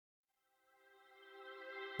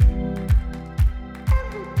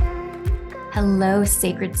Hello,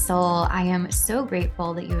 sacred soul. I am so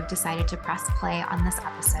grateful that you have decided to press play on this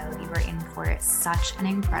episode. You are in for such an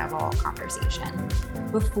incredible conversation.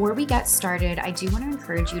 Before we get started, I do want to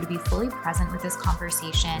encourage you to be fully present with this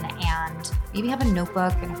conversation and maybe have a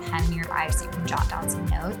notebook and a pen nearby so you can jot down some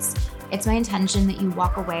notes. It's my intention that you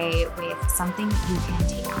walk away with something that you can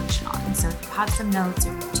take action on. So if you have some notes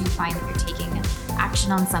or you do find that you're taking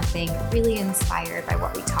action on something really inspired by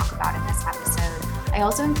what we talk about in this episode, I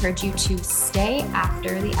also encourage you to stay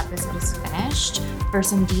after the episode is finished for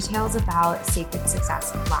some details about Sacred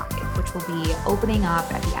Success Live, which will be opening up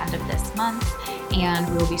at the end of this month, and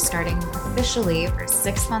we will be starting officially for a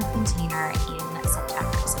 6-month container in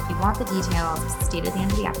September. So if you want the details, stay to the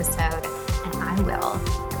end of the episode, and I will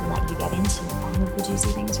let you get into all of the juicy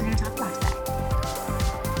things we're going to talk about today.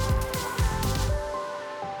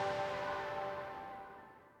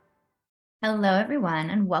 Hello, everyone,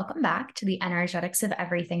 and welcome back to the Energetics of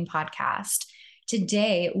Everything podcast.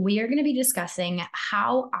 Today, we are going to be discussing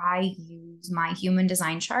how I use my human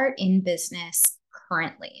design chart in business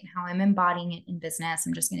currently and how I'm embodying it in business.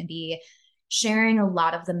 I'm just going to be sharing a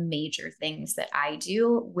lot of the major things that I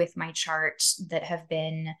do with my chart that have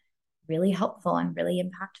been really helpful and really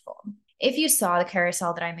impactful. If you saw the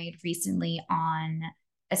carousel that I made recently on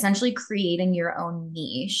essentially creating your own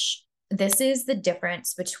niche, this is the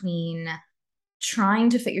difference between trying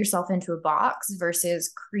to fit yourself into a box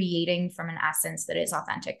versus creating from an essence that is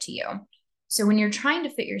authentic to you. So when you're trying to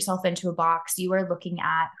fit yourself into a box, you are looking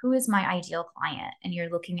at who is my ideal client, and you're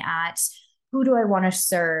looking at who do I want to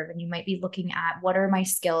serve? And you might be looking at what are my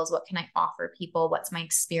skills? What can I offer people? What's my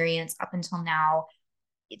experience up until now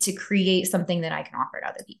to create something that I can offer to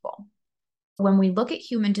other people? When we look at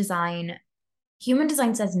human design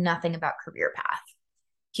says nothing about career path.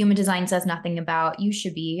 Human design says nothing about you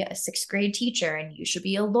should be a 6th grade teacher and you should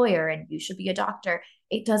be a lawyer and you should be a doctor.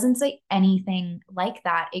 It doesn't say anything like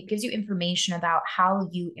that. It gives you information about how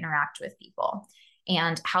you interact with people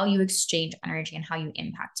and how you exchange energy and how you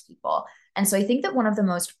impact people. And so I think that one of the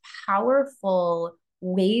most powerful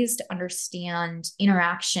ways to understand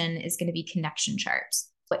interaction is going to be connection charts.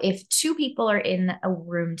 If 2 people are in a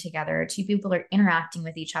room together, 2 people are interacting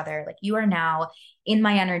with each other, like you are now in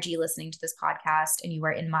my energy listening to this podcast and you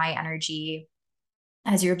are in my energy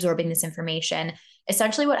as you're absorbing this information,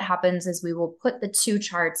 essentially what happens is we will put the 2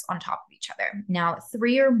 charts on top of each other. Now,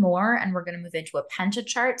 3 or more, and we're going to move into a penta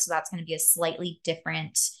chart. So that's going to be a slightly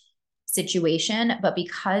different situation. But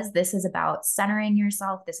because this is about centering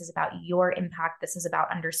yourself, this is about your impact, this is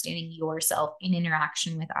about understanding yourself in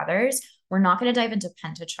interaction with others, we're not going to dive into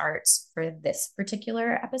penta charts for this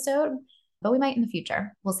particular episode, but we might in the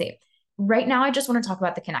future. We'll see. Right now, I just want to talk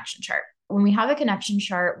about the connection chart. When we have a connection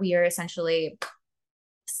chart, we are essentially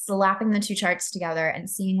slapping the 2 charts together and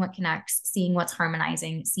seeing what connects, seeing what's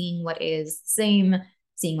harmonizing, seeing what is the same,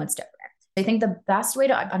 seeing what's different. I think the best way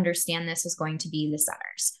to understand this is going to be the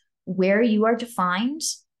centers. Where you are defined,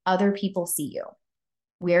 other people see you.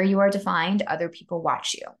 Where you are defined, other people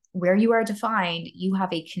watch you. Where you are defined, you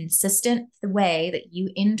have a consistent way that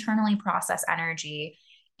you internally process energy.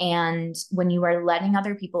 And when you are letting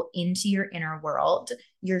other people into your inner world,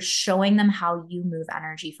 you're showing them how you move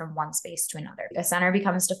energy from one space to another. A center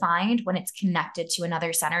becomes defined when it's connected to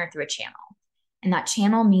another center through a channel. And that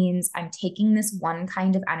channel means I'm taking this one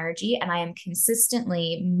kind of energy and I am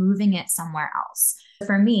consistently moving it somewhere else.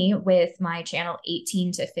 For me, with my channel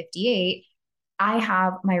 18 to 58, I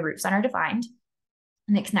have my root center defined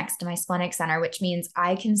and it connects to my splenic center, which means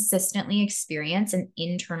I consistently experience an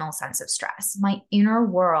internal sense of stress. My inner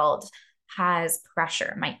world has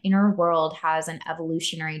pressure. My inner world has an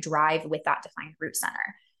evolutionary drive with that defined root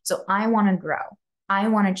center. So I want to grow. I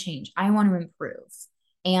want to change. I want to improve.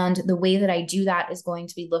 And the way that I do that is going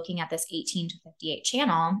to be looking at this 18 to 58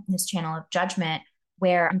 channel, this channel of judgment,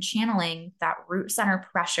 where I'm channeling that root center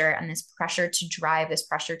pressure and this pressure to drive, this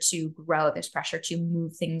pressure to grow, this pressure to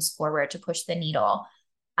move things forward, to push the needle.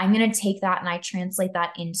 I'm going to take that and I translate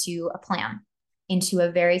that into a plan, into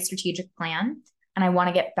a very strategic plan. And I want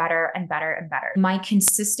to get better and better and better. My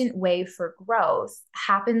consistent way for growth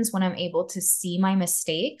happens when I'm able to see my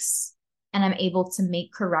mistakes and I'm able to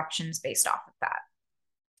make corrections based off of that.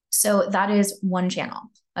 So that is one channel.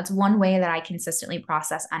 That's one way that I consistently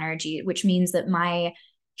process energy, which means that my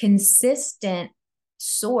consistent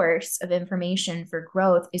source of information for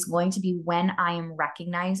growth is going to be when I am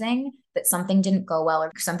recognizing that something didn't go well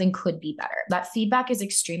or something could be better. That feedback is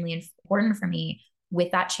extremely important for me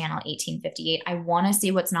with that channel 1858. I want to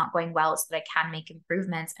see what's not going well so that I can make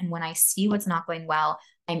improvements. And when I see what's not going well,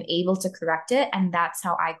 I'm able to correct it. And that's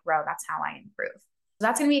how I grow. That's how I improve. So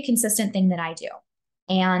that's going to be a consistent thing that I do.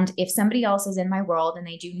 And if somebody else is in my world and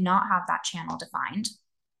they do not have that channel defined,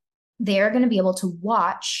 they're going to be able to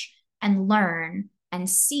watch and learn and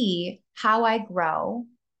see how I grow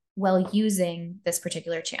while using this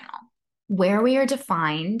particular channel. Where we are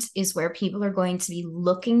defined is where people are going to be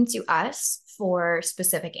looking to us for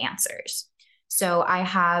specific answers. So I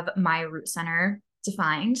have my root center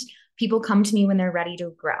defined. People come to me when they're ready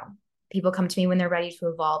to grow. People come to me when they're ready to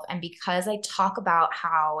evolve. And because I talk about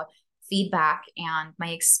how feedback and my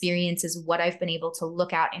experience is what I've been able to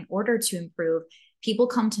look at in order to improve, people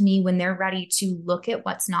come to me when they're ready to look at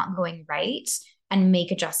what's not going right and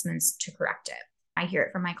make adjustments to correct it. I hear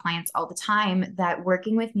it from my clients all the time that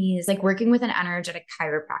working with me is like working with an energetic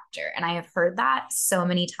chiropractor. And I have heard that so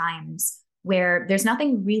many times where there's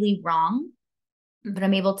nothing really wrong, but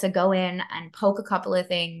I'm able to go in and poke a couple of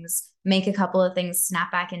things, make a couple of things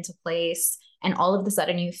snap back into place, and all of a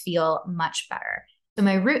sudden you feel much better. So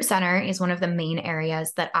my root center is one of the main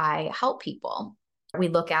areas that I help people. We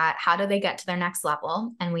look at how do they get to their next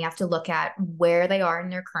level, and we have to look at where they are in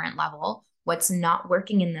their current level, what's not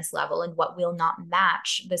working in this level, and what will not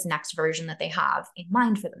match this next version that they have in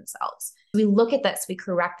mind for themselves. We look at this, we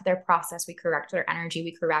correct their process, we correct their energy,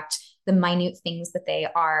 we correct the minute things that they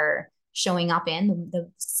are showing up in, the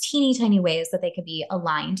teeny tiny ways that they could be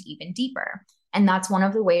aligned even deeper. And that's one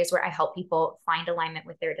of the ways where I help people find alignment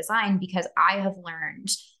with their design, because I have learned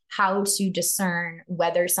how to discern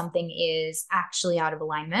whether something is actually out of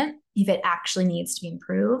alignment, if it actually needs to be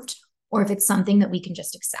improved, or if it's something that we can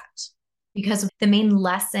just accept. Because the main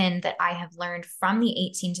lesson that I have learned from the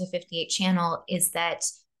 18 to 58 channel is that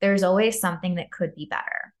there's always something that could be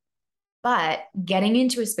better. But getting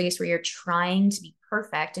into a space where you're trying to be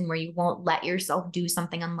perfect and where you won't let yourself do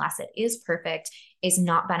something unless it is perfect is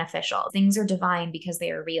not beneficial. Things are divine because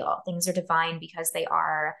they are real. Things are divine because they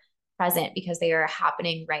are present, because they are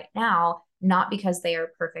happening right now, not because they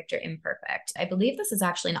are perfect or imperfect. I believe this is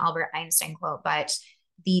actually an Albert Einstein quote, but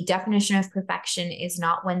the definition of perfection is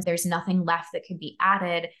not when there's nothing left that could be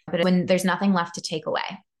added, but when there's nothing left to take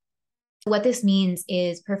away. What this means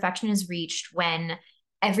is perfection is reached when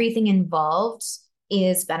everything involved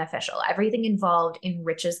is beneficial. Everything involved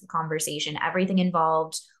enriches the conversation. Everything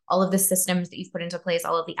involved, all of the systems that you've put into place,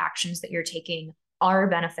 all of the actions that you're taking are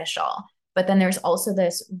beneficial. But then there's also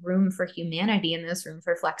this room for humanity and this room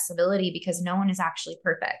for flexibility, because no one is actually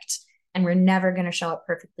perfect. And we're never going to show up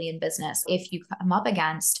perfectly in business. If you come up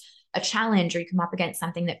against a challenge or you come up against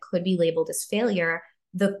something that could be labeled as failure,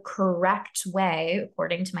 the correct way,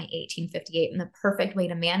 according to my 1858, and the perfect way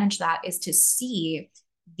to manage that is to see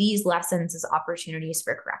these lessons as opportunities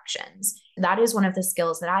for corrections. That is one of the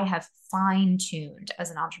skills that I have fine-tuned as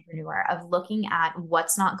an entrepreneur, of looking at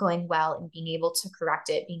what's not going well and being able to correct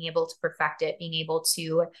it, being able to perfect it, being able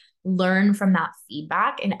to learn from that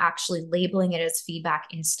feedback and actually labeling it as feedback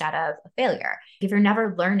instead of a failure. If you're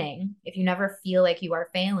never learning, if you never feel like you are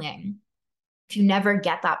failing, if you never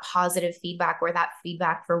get that positive feedback or that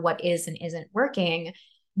feedback for what is and isn't working,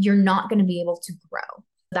 you're not going to be able to grow.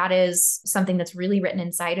 That is something that's really written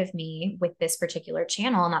inside of me with this particular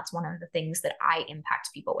channel. And that's one of the things that I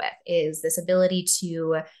impact people with, is this ability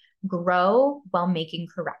to grow while making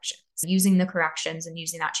corrections, using the corrections and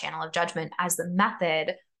using that channel of judgment as the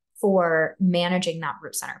method for managing that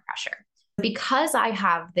root center pressure. Because I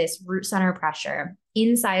have this root center pressure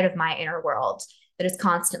inside of my inner world that is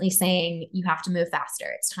constantly saying, you have to move faster.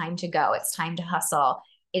 It's time to go. It's time to hustle.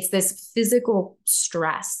 It's this physical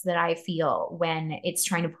stress that I feel when it's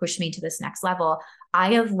trying to push me to this next level.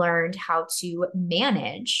 I have learned how to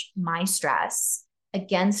manage my stress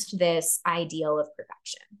against this ideal of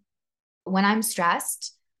perfection. When I'm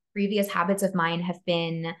stressed, previous habits of mine have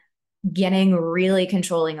been getting really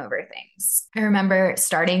controlling over things. I remember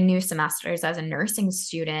starting new semesters as a nursing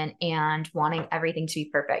student and wanting everything to be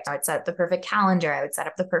perfect. I would set up the perfect calendar. I would set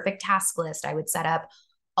up the perfect task list. I would set up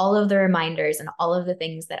all of the reminders and all of the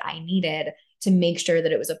things that I needed to make sure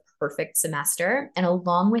that it was a perfect semester. And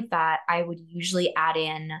along with that, I would usually add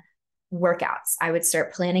in workouts. I would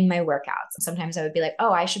start planning my workouts. Sometimes I would be like,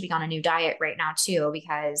 oh, I should be on a new diet right now too,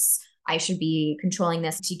 because I should be controlling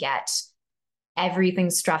this to get everything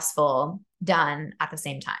stressful done at the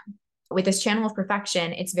same time. With this channel of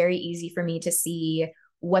perfection, it's very easy for me to see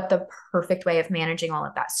what the perfect way of managing all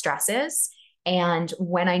of that stress is. And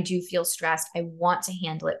when I do feel stressed, I want to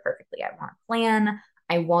handle it perfectly. I want a plan.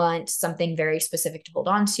 I want something very specific to hold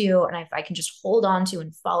on to. And if I can just hold on to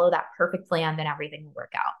and follow that perfect plan, then everything will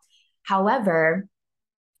work out. However,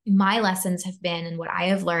 my lessons have been, and what I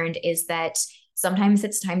have learned is that sometimes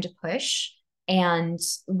it's time to push. And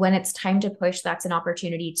when it's time to push, that's an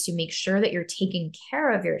opportunity to make sure that you're taking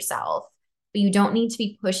care of yourself but you don't need to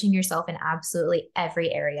be pushing yourself in absolutely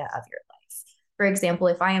every area of your life. For example,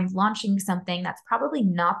 if I am launching something, that's probably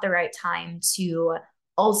not the right time to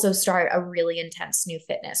also start a really intense new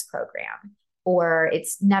fitness program. Or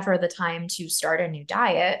it's never the time to start a new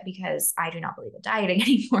diet because I do not believe in dieting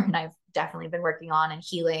anymore. And I've definitely been working on and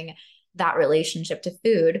healing that relationship to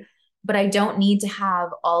food. But I don't need to have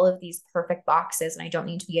all of these perfect boxes, and I don't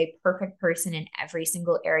need to be a perfect person in every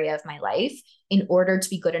single area of my life in order to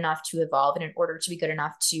be good enough to evolve and in order to be good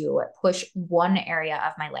enough to push one area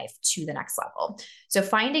of my life to the next level. So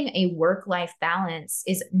finding a work-life balance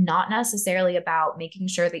is not necessarily about making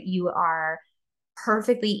sure that you are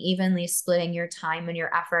perfectly evenly splitting your time and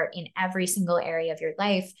your effort in every single area of your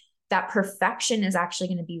life. That perfection is actually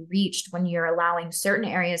going to be reached when you're allowing certain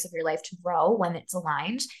areas of your life to grow when it's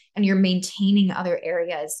aligned and you're maintaining other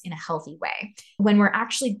areas in a healthy way. When we're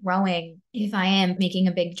actually growing, if I am making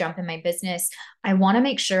a big jump in my business, I want to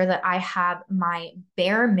make sure that I have my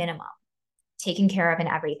bare minimum taken care of in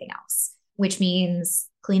everything else, which means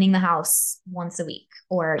cleaning the house once a week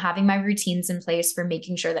or having my routines in place for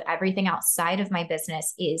making sure that everything outside of my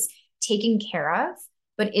business is taken care of,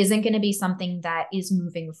 but isn't going to be something that is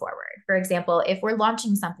moving forward. For example, if we're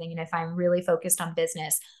launching something and if I'm really focused on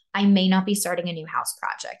business, I may not be starting a new house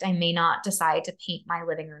project. I may not decide to paint my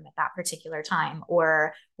living room at that particular time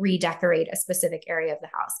or redecorate a specific area of the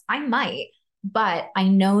house. I might, but I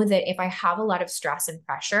know that if I have a lot of stress and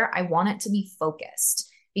pressure, I want it to be focused.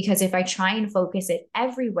 Because if I try and focus it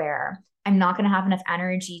everywhere, I'm not going to have enough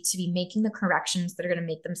energy to be making the corrections that are going to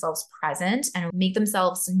make themselves present and make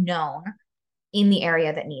themselves known in the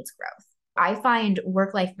area that needs growth. I find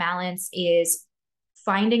work-life balance is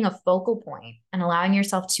finding a focal point and allowing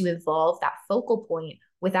yourself to evolve that focal point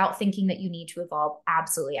without thinking that you need to evolve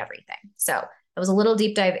absolutely everything. So that was a little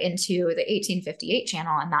deep dive into the 1858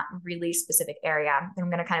 channel and that really specific area. I'm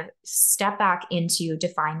going to kind of step back into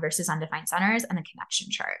defined versus undefined centers and the connection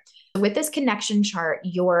chart. With this connection chart,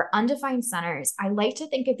 your undefined centers, I like to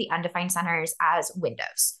think of the undefined centers as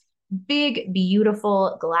windows. Big,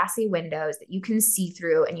 beautiful, glassy windows that you can see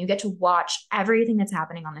through, and you get to watch everything that's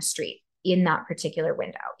happening on the street in that particular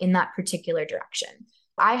window, in that particular direction.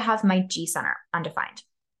 I have my G center undefined.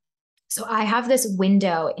 So I have this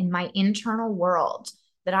window in my internal world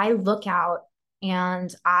that I look out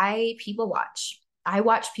and I people watch. I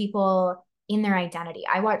watch people in their identity.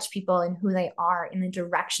 I watch people in who they are, in the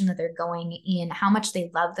direction that they're going in, how much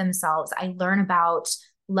they love themselves. I learn about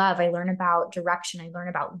love. I learn about direction. I learn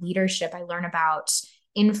about leadership. I learn about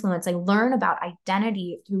influence. I learn about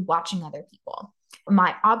identity through watching other people.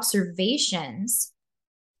 My observations,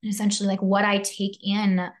 essentially like what I take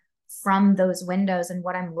in from those windows and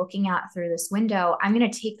what I'm looking at through this window, I'm going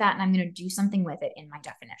to take that and I'm going to do something with it in my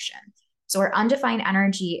definition. So our undefined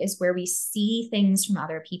energy is where we see things from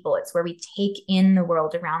other people. It's where we take in the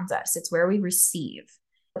world around us. It's where we receive.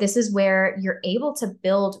 This is where you're able to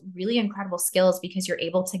build really incredible skills because you're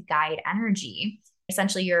able to guide energy.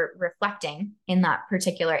 Essentially, you're reflecting in that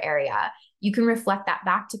particular area. You can reflect that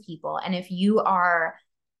back to people. And if you are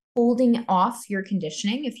holding off your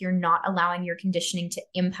conditioning, if you're not allowing your conditioning to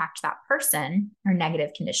impact that person, or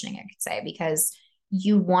negative conditioning, I could say, because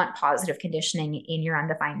you want positive conditioning in your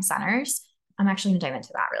undefined centers. I'm actually going to dive into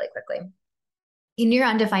that really quickly. In your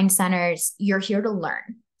undefined centers, you're here to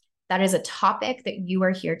learn. That is a topic that you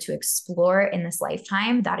are here to explore in this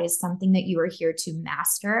lifetime. That is something that you are here to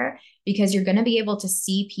master because you're going to be able to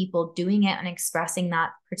see people doing it and expressing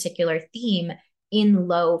that particular theme in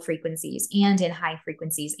low frequencies and in high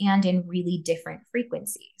frequencies and in really different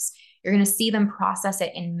frequencies. You're going to see them process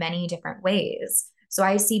it in many different ways. So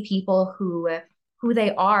I see people who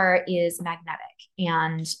they are is magnetic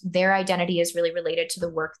and their identity is really related to the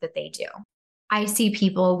work that they do. I see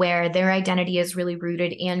people where their identity is really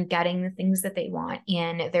rooted in getting the things that they want,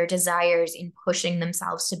 in their desires, in pushing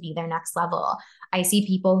themselves to be their next level. I see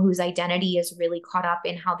people whose identity is really caught up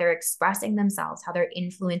in how they're expressing themselves, how they're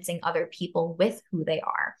influencing other people with who they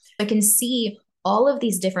are. I can see all of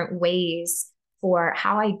these different ways for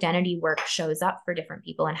how identity work shows up for different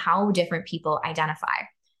people and how different people identify.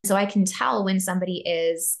 So I can tell when somebody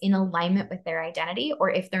is in alignment with their identity or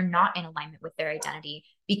if they're not in alignment with their identity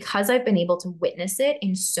because I've been able to witness it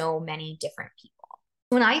in so many different people.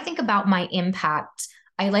 When I think about my impact,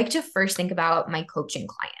 I like to first think about my coaching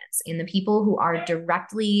clients and the people who are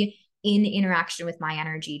directly in interaction with my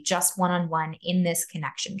energy, just one-on-one in this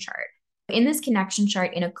connection chart. In this connection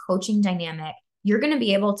chart, in a coaching dynamic, you're going to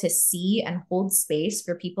be able to see and hold space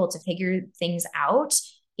for people to figure things out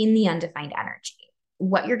in the undefined energy.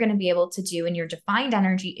 What you're going to be able to do in your defined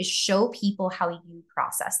energy is show people how you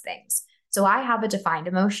process things. So I have a defined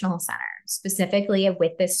emotional center. Specifically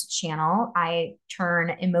with this channel, I turn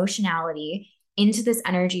emotionality into this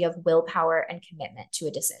energy of willpower and commitment to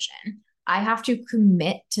a decision. I have to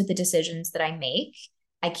commit to the decisions that I make.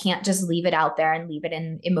 I can't just leave it out there and leave it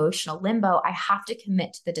in emotional limbo. I have to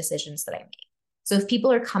commit to the decisions that I make. So if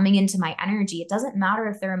people are coming into my energy, it doesn't matter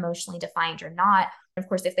if they're emotionally defined or not. Of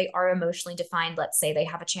course, if they are emotionally defined, let's say they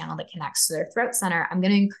have a channel that connects to their throat center, I'm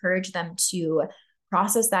going to encourage them to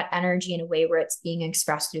process that energy in a way where it's being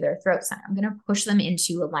expressed through their throat center. I'm going to push them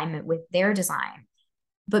into alignment with their design.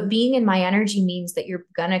 But being in my energy means that you're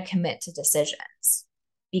going to commit to decisions,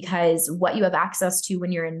 because what you have access to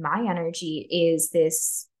when you're in my energy is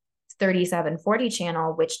this 3740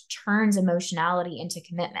 channel, which turns emotionality into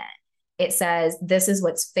commitment. It says, this is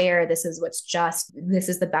what's fair. This is what's just. This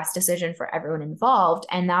is the best decision for everyone involved.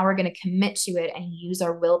 And now we're going to commit to it and use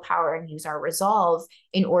our willpower and use our resolve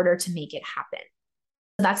in order to make it happen.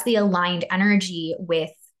 So that's the aligned energy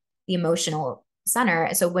with the emotional center.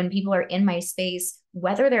 So when people are in my space,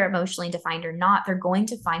 whether they're emotionally defined or not, they're going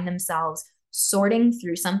to find themselves sorting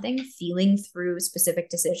through something, feeling through specific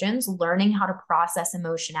decisions, learning how to process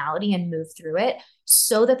emotionality and move through it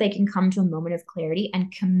so that they can come to a moment of clarity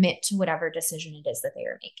and commit to whatever decision it is that they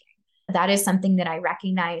are making. That is something that I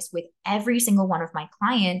recognize with every single one of my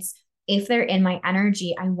clients. If they're in my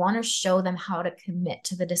energy, I want to show them how to commit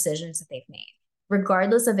to the decisions that they've made,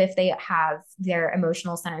 regardless of if they have their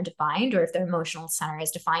emotional center defined or if their emotional center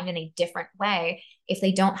is defined in a different way. If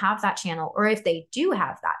they don't have that channel, or if they do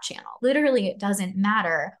have that channel, literally, it doesn't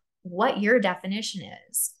matter what your definition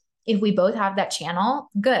is. If we both have that channel,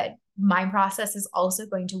 good. My process is also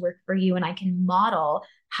going to work for you, and I can model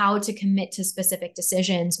how to commit to specific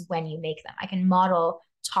decisions when you make them. I can model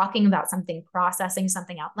talking about something, processing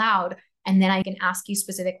something out loud, and then I can ask you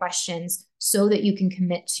specific questions so that you can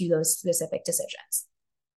commit to those specific decisions.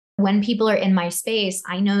 When people are in my space,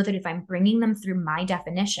 I know that if I'm bringing them through my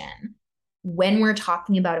definition, when we're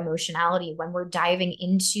talking about emotionality, when we're diving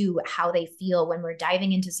into how they feel, when we're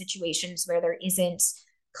diving into situations where there isn't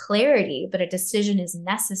clarity, but a decision is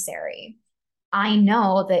necessary, I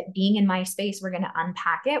know that being in my space, we're going to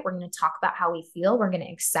unpack it. We're going to talk about how we feel. We're going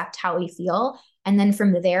to accept how we feel. And then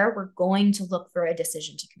from there, we're going to look for a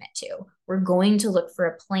decision to commit to. We're going to look for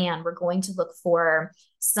a plan. We're going to look for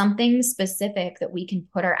something specific that we can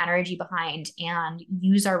put our energy behind and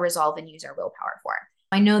use our resolve and use our willpower for.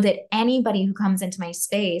 I know that anybody who comes into my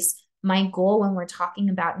space, my goal when we're talking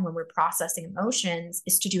about and when we're processing emotions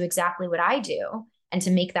is to do exactly what I do and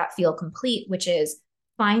to make that feel complete, which is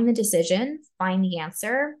find the decision, find the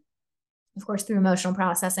answer. Of course, through emotional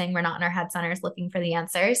processing, we're not in our head centers looking for the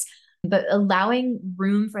answers, but allowing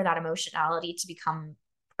room for that emotionality to become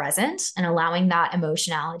present and allowing that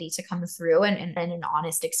emotionality to come through and an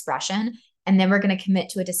honest expression. And then we're going to commit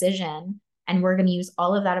to a decision, and we're going to use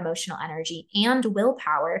all of that emotional energy and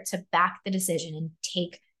willpower to back the decision and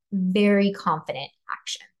take very confident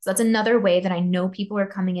action. So that's another way that I know people are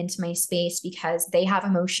coming into my space, because they have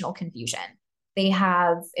emotional confusion. They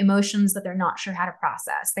have emotions that they're not sure how to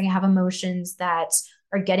process. They have emotions that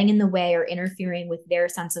are getting in the way or interfering with their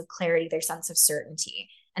sense of clarity, their sense of certainty.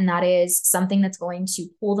 And that is something that's going to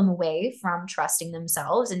pull them away from trusting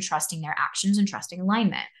themselves and trusting their actions and trusting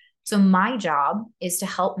alignment. So my job is to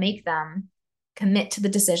help make them commit to the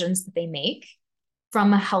decisions that they make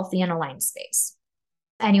from a healthy and aligned space.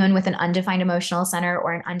 Anyone with an undefined emotional center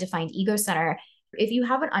or an undefined ego center, if you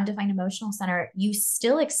have an undefined emotional center, you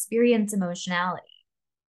still experience emotionality.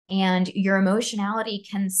 And your emotionality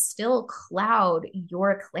can still cloud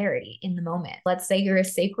your clarity in the moment. Let's say you're a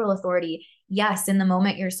sacral authority. Yes, in the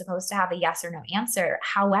moment, you're supposed to have a yes or no answer.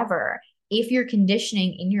 However, if your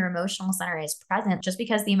conditioning in your emotional center is present, just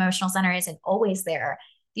because the emotional center isn't always there,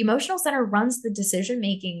 the emotional center runs the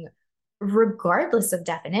decision-making regardless of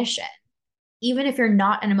definition. Even if you're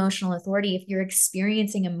not an emotional authority, if you're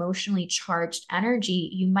experiencing emotionally charged energy,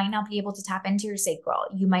 you might not be able to tap into your sacral.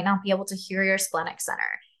 You might not be able to hear your splenic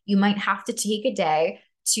center. You might have to take a day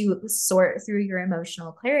to sort through your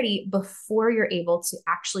emotional clarity before you're able to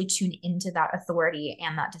actually tune into that authority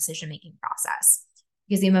and that decision-making process,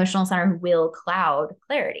 because the emotional center will cloud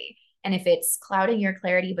clarity. And if it's clouding your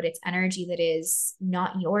clarity, but it's energy that is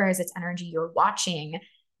not yours, it's energy you're watching,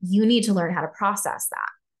 you need to learn how to process that.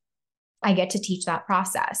 I get to teach that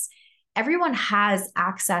process. Everyone has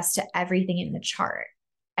access to everything in the chart.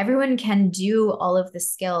 Everyone can do all of the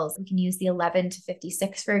skills. We can use the 11 to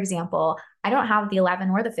 56, for example. I don't have the 11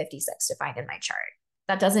 or the 56 defined in my chart.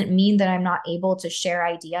 That doesn't mean that I'm not able to share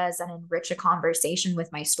ideas and enrich a conversation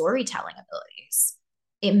with my storytelling abilities.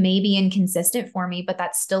 It may be inconsistent for me, but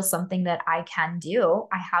that's still something that I can do.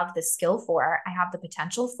 I have the skill for, I have the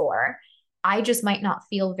potential for, I just might not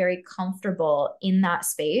feel very comfortable in that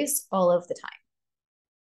space all of the time.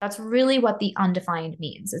 That's really what the undefined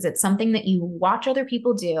means, is it's something that you watch other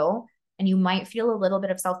people do and you might feel a little bit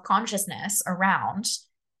of self-consciousness around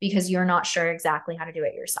because you're not sure exactly how to do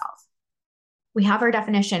it yourself. We have our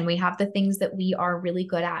definition, we have the things that we are really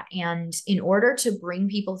good at. And in order to bring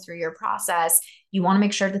people through your process, you want to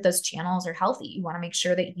make sure that those channels are healthy. You want to make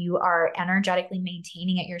sure that you are energetically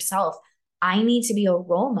maintaining it yourself. I need to be a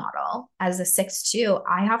role model as a 6-2.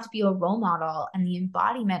 I have to be a role model and the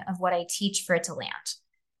embodiment of what I teach for it to land.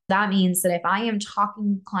 That means that if I am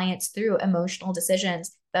talking clients through emotional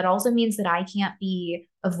decisions, that also means that I can't be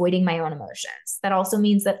avoiding my own emotions. That also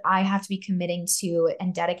means that I have to be committing to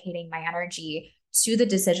and dedicating my energy to the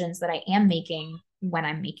decisions that I am making when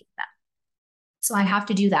I'm making them. So I have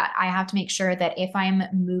to do that. I have to make sure that if I'm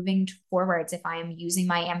moving forwards, if I am using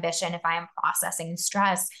my ambition, if I am processing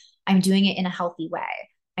stress, I'm doing it in a healthy way.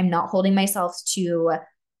 I'm not holding myself to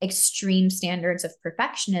extreme standards of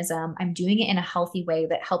perfectionism. I'm doing it in a healthy way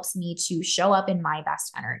that helps me to show up in my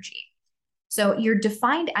best energy. So your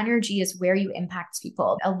defined energy is where you impact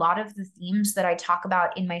people. A lot of the themes that I talk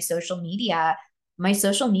about in my social media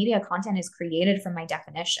content is created from my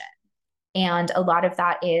definition. And a lot of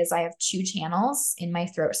that is I have 2 channels in my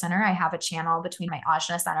throat center. I have a channel between my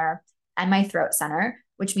Ajna center and my throat center,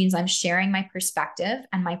 which means I'm sharing my perspective,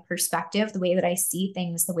 and my perspective, the way that I see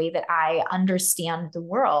things, the way that I understand the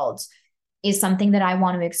world, is something that I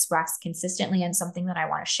want to express consistently and something that I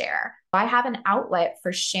want to share. I have an outlet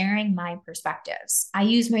for sharing my perspectives. I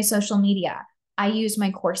use my social media. I use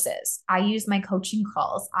my courses. I use my coaching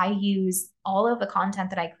calls. I use all of the content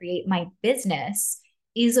that I create. My business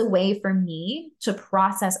is a way for me to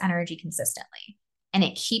process energy consistently. And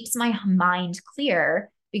it keeps my mind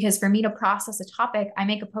clear, because for me to process a topic, I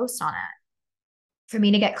make a post on it. For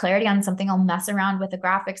me to get clarity on something, I'll mess around with the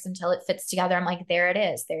graphics until it fits together. I'm like, there it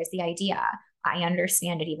is. There's the idea. I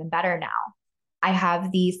understand it even better now. I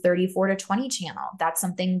have the 34-20 channel. That's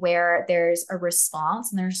something where there's a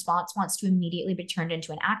response and the response wants to immediately be turned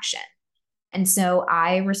into an action. And so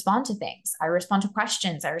I respond to things. I respond to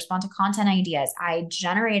questions. I respond to content ideas. I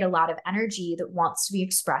generate a lot of energy that wants to be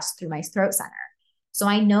expressed through my throat center. So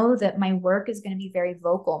I know that my work is going to be very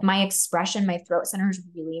vocal. My expression, my throat center is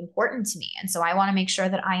really important to me. And so I want to make sure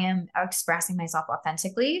that I am expressing myself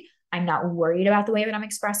authentically. I'm not worried about the way that I'm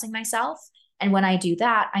expressing myself. And when I do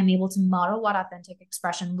that, I'm able to model what authentic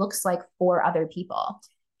expression looks like for other people.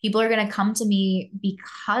 People are going to come to me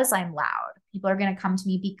because I'm loud. People are going to come to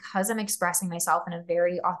me because I'm expressing myself in a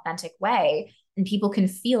very authentic way. And people can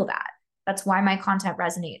feel that. That's why my content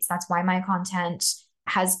resonates. That's why my content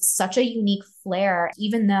has such a unique flair,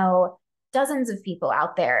 even though dozens of people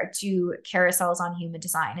out there do carousels on human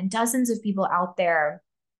design and dozens of people out there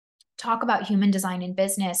talk about human design in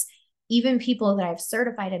business. Even people that I've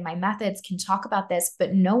certified in my methods can talk about this,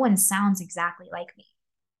 but no one sounds exactly like me.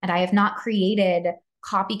 And I have not created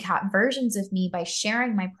copycat versions of me. By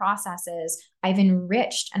sharing my processes, I've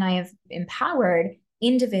enriched and I have empowered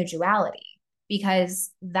individuality,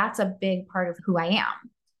 because that's a big part of who I am.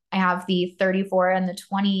 I have the 34 and the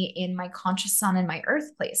 20 in my conscious sun and my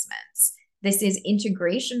earth placements. This is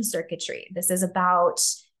integration circuitry. This is about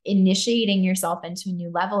initiating yourself into a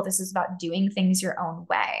new level. This is about doing things your own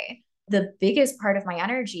way. The biggest part of my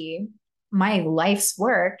energy, my life's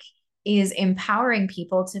work, is empowering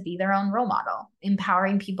people to be their own role model,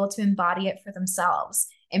 empowering people to embody it for themselves,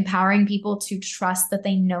 empowering people to trust that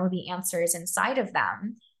they know the answers inside of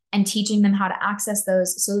them, and teaching them how to access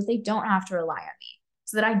those so that they don't have to rely on me,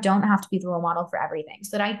 so that I don't have to be the role model for everything,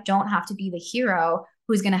 so that I don't have to be the hero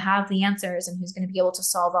who's going to have the answers and who's going to be able to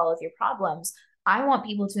solve all of your problems. I want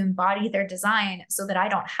people to embody their design so that I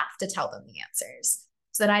don't have to tell them the answers,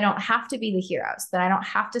 so that I don't have to be the hero, so that I don't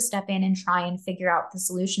have to step in and try and figure out the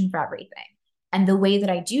solution for everything. And the way that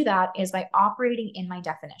I do that is by operating in my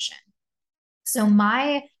definition. So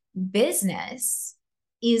my business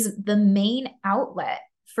is the main outlet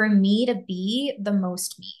for me to be the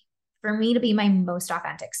most me, for me to be my most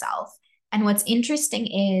authentic self. And what's interesting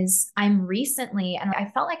is I'm recently, and I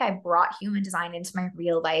felt like I brought human design into my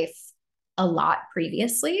real life a lot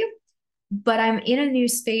previously, but I'm in a new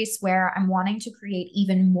space where I'm wanting to create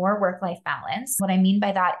even more work-life balance. What I mean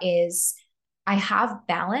by that is I have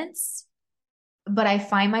balance, but I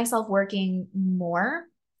find myself working more,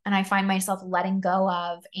 and I find myself letting go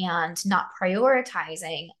of and not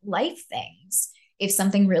prioritizing life things if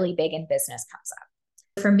something really big in business comes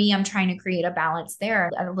up. For me, I'm trying to create a balance there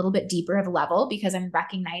at a little bit deeper of a level, because I'm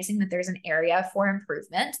recognizing that there's an area for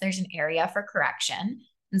improvement. There's an area for correction.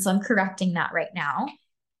 And so I'm correcting that right now.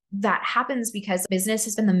 that happens because business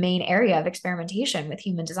has been the main area of experimentation with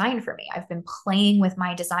human design for me. I've been playing with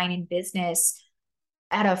my design in business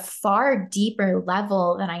at a far deeper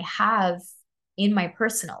level than I have in my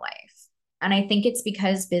personal life. And I think it's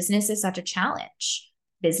because business is such a challenge.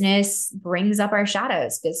 Business brings up our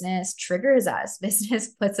shadows. Business triggers us. Business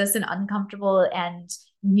puts us in uncomfortable and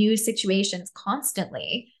new situations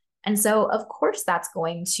constantly. And so, of course, that's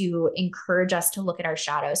going to encourage us to look at our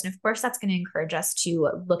shadows. And of course, that's going to encourage us to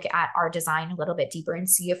look at our design a little bit deeper and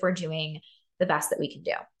see if we're doing the best that we can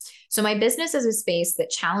do. So my business is a space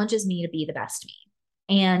that challenges me to be the best me.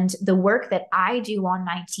 And the work that I do on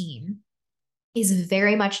my team is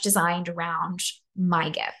very much designed around my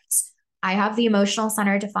gifts. I have the emotional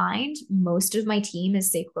center defined. Most of my team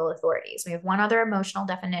is sacral authorities. We have one other emotional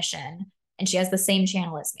definition, and she has the same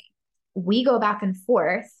channel as me. We go back and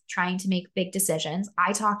forth trying to make big decisions.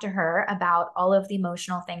 I talk to her about all of the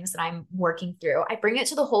emotional things that I'm working through. I bring it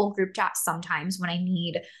to the whole group chat sometimes when I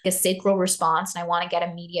need a sacral response and I want to get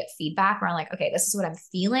immediate feedback where I'm like, okay, this is what I'm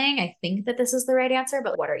feeling. I think that this is the right answer,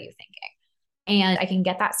 but what are you thinking? And I can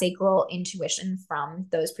get that sacral intuition from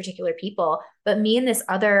those particular people. But me and this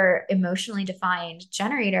other emotionally defined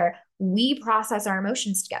generator, we process our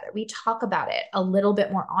emotions together. We talk about it a little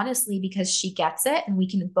bit more honestly because she gets it and we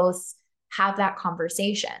can both have that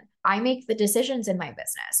conversation. I make the decisions in my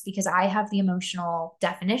business because I have the emotional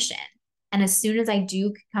definition. And as soon as I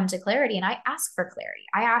do come to clarity, and I ask for clarity,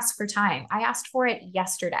 I ask for time. I asked for it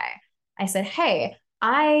yesterday. I said, hey,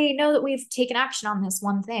 I know that we've taken action on this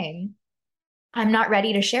one thing. I'm not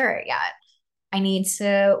ready to share it yet. I need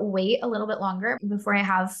to wait a little bit longer before I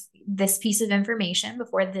have this piece of information,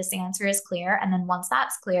 before this answer is clear. And then once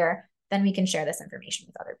that's clear, then we can share this information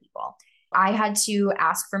with other people. I had to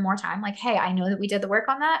ask for more time. Like, hey, I know that we did the work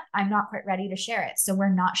on that. I'm not quite ready to share it. So we're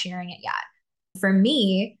not sharing it yet. For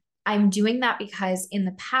me, I'm doing that because in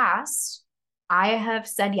the past, I have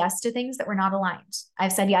said yes to things that were not aligned.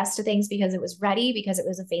 I've said yes to things because it was ready, because it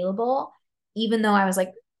was available, even though I was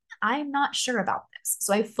like, I'm not sure about this.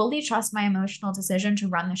 So I fully trust my emotional decision to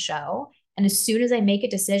run the show. And as soon as I make a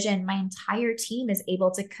decision, my entire team is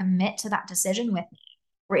able to commit to that decision with me.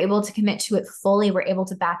 We're able to commit to it fully. We're able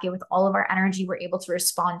to back it with all of our energy. We're able to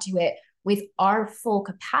respond to it with our full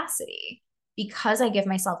capacity because I give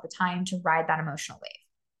myself the time to ride that emotional wave.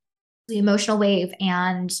 The emotional wave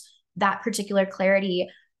and that particular clarity,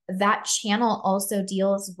 that channel also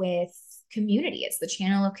deals with community. It's the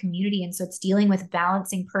channel of community. And so it's dealing with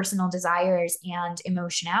balancing personal desires and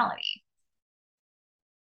emotionality.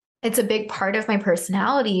 It's a big part of my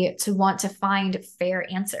personality to want to find fair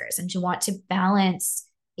answers and to want to balance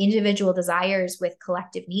individual desires with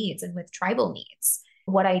collective needs and with tribal needs.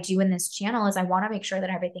 What I do in this channel is I want to make sure that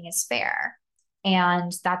everything is fair.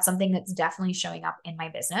 And that's something that's definitely showing up in my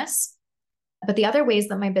business. But the other ways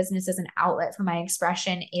that my business is an outlet for my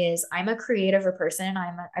expression is I'm a creative person and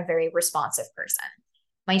I'm a very responsive person.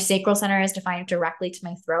 My sacral center is defined directly to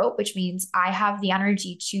my throat, which means I have the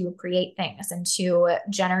energy to create things and to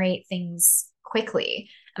generate things quickly.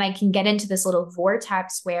 And I can get into this little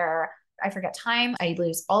vortex where I forget time. I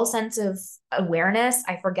lose all sense of awareness.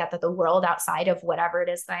 I forget that the world outside of whatever it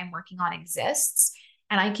is that I'm working on exists.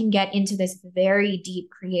 And I can get into this very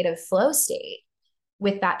deep creative flow state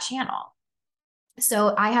with that channel.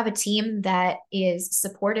 So I have a team that is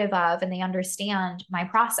supportive of and they understand my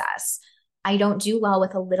process. I don't do well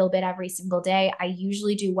with a little bit every single day. I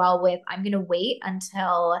usually do well with, I'm going to wait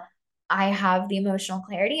until I have the emotional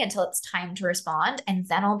clarity, until it's time to respond, and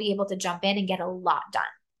then I'll be able to jump in and get a lot done.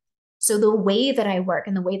 So the way that I work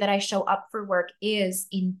and the way that I show up for work is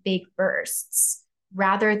in big bursts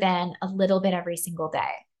rather than a little bit every single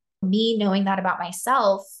day. Me knowing that about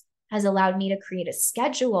myself has allowed me to create a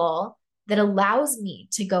schedule that allows me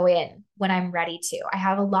to go in when I'm ready to. I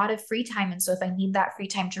have a lot of free time. And so if I need that free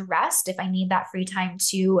time to rest, if I need that free time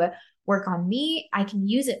to work on me, I can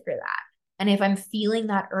use it for that. And if I'm feeling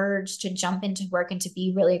that urge to jump into work and to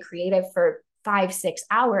be really creative for 5-6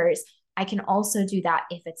 hours, I can also do that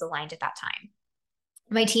if it's aligned at that time.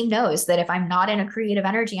 My team knows that if I'm not in a creative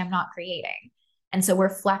energy, I'm not creating. And so we're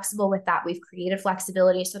flexible with that. We've created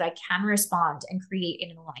flexibility so that I can respond and create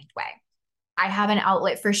in an aligned way. I have an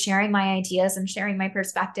outlet for sharing my ideas and sharing my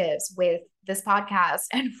perspectives with this podcast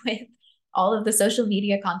and with all of the social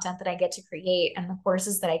media content that I get to create and the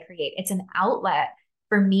courses that I create. It's an outlet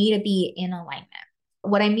for me to be in alignment.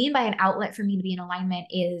 What I mean by an outlet for me to be in alignment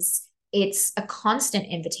is it's a constant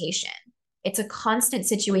invitation. It's a constant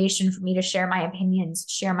situation for me to share my opinions,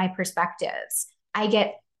 share my perspectives. I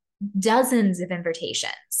get dozens of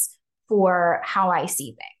invitations for how I see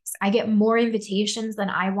things. I get more invitations than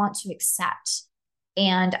I want to accept.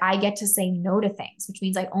 And I get to say no to things, which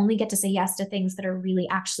means I only get to say yes to things that are really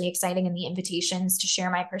actually exciting, and the invitations to share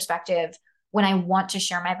my perspective when I want to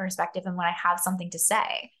share my perspective and when I have something to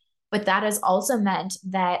say. But that has also meant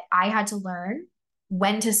that I had to learn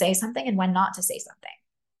when to say something and when not to say something.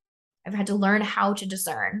 I've had to learn how to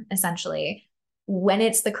discern, essentially, when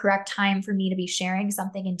it's the correct time for me to be sharing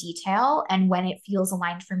something in detail and when it feels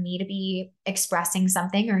aligned for me to be expressing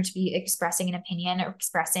something or to be expressing an opinion or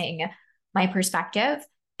expressing my perspective.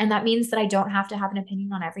 And that means that I don't have to have an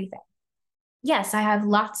opinion on everything. Yes, I have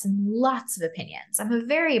lots and lots of opinions. I'm a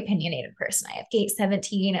very opinionated person. I have gate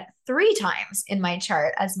 17 3 times in my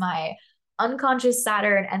chart as my unconscious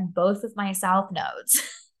Saturn and both of my South nodes.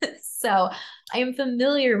 So I am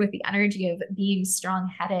familiar with the energy of being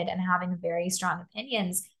strong-headed and having very strong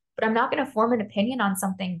opinions, but I'm not going to form an opinion on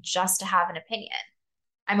something just to have an opinion.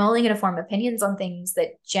 I'm only going to form opinions on things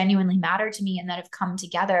that genuinely matter to me and that have come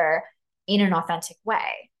together in an authentic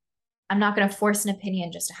way. I'm not going to force an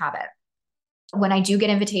opinion just to have it. When I do get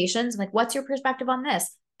invitations, I'm like, what's your perspective on this?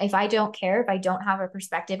 If I don't care, if I don't have a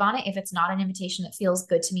perspective on it, if it's not an invitation that feels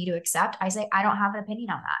good to me to accept, I say, I don't have an opinion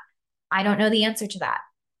on that. I don't know the answer to that.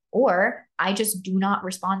 Or I just do not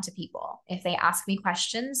respond to people. If they ask me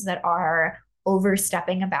questions that are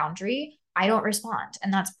overstepping a boundary, I don't respond.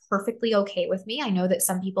 And that's perfectly okay with me. I know that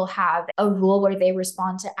some people have a rule where they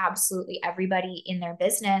respond to absolutely everybody in their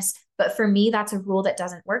business. But for me, that's a rule that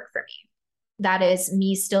doesn't work for me. That is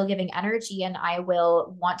me still giving energy, and I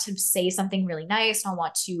will want to say something really nice. I'll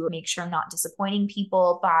want to make sure I'm not disappointing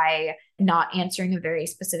people by not answering a very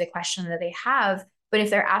specific question that they have. But if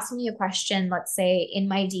they're asking me a question, let's say in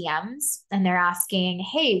my DMs, and they're asking,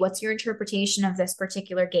 hey, what's your interpretation of this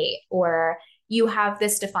particular gate? Or you have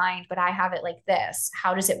this defined, but I have it like this.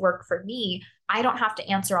 How does it work for me? I don't have to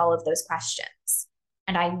answer all of those questions.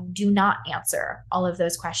 And I do not answer all of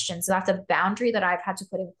those questions. So that's a boundary that I've had to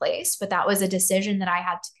put in place, but that was a decision that I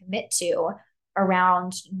had to commit to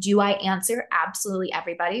around, do I answer absolutely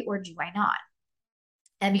everybody or do I not?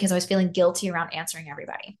 And because I was feeling guilty around answering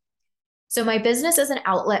everybody. So my business is an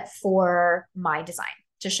outlet for my design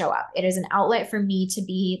to show up. It is an outlet for me to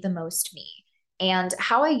be the most me. And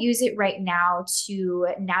how I use it right now to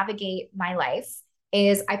navigate my life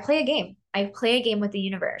is I play a game. I play a game with the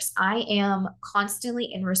universe. I am constantly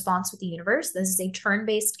in response with the universe. This is a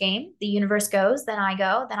turn-based game. The universe goes, then I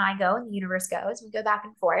go, and the universe goes. We go back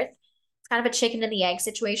and forth. It's kind of a chicken and the egg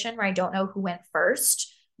situation where I don't know who went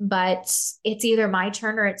first, but it's either my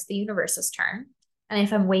turn or it's the universe's turn. And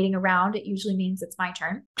if I'm waiting around, it usually means it's my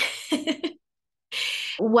turn.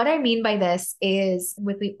 What I mean by this is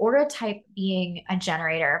with the aura type being a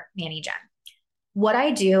generator, Manny Gen, what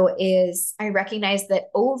I do is I recognize that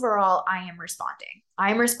overall I am responding.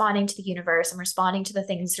 I'm responding to the universe. I'm responding to the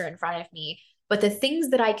things that are in front of me. But the things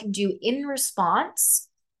that I can do in response,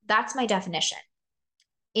 that's my definition.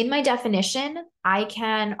 In my definition, I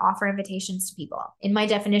can offer invitations to people. In my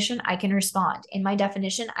definition, I can respond. In my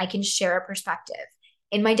definition, I can share a perspective.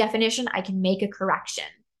 In my definition, I can make a correction.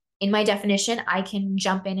 In my definition, I can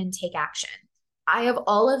jump in and take action. I have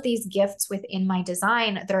all of these gifts within my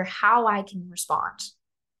design that are how I can respond.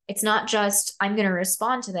 It's not just, I'm going to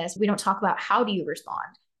respond to this. We don't talk about how do you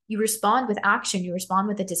respond. You respond with action. You respond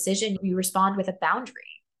with a decision. You respond with a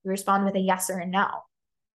boundary. You respond with a yes or a no.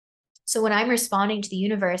 So when I'm responding to the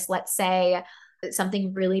universe, let's say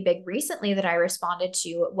something really big recently that I responded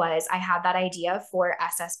to was I had that idea for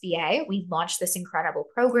SSBA. We launched this incredible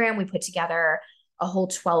program. We put together a whole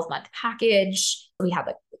 12-month package. We had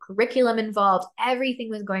the curriculum involved. Everything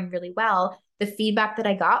was going really well. The feedback that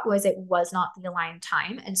I got was it was not the aligned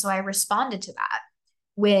time. And so I responded to that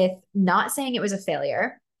with not saying it was a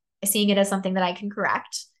failure, seeing it as something that I can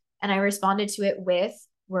correct. And I responded to it with,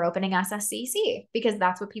 we're opening SSCC because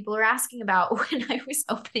that's what people are asking about when I was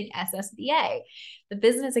opening SSBA. The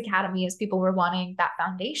Business Academy is people were wanting that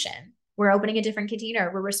foundation. We're opening a different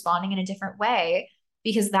container. We're responding in a different way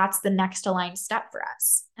because that's the next aligned step for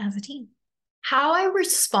us as a team. How I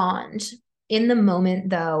respond in the moment,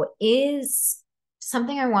 though, is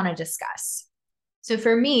something I want to discuss. So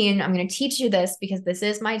for me, and I'm going to teach you this because this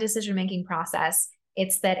is my decision-making process,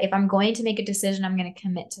 it's that if I'm going to make a decision, I'm going to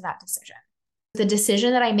commit to that decision. The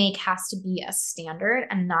decision that I make has to be a standard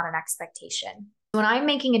and not an expectation. When I'm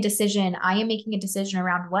making a decision, I am making a decision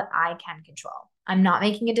around what I can control. I'm not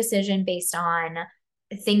making a decision based on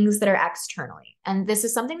things that are externally. And this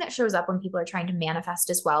is something that shows up when people are trying to manifest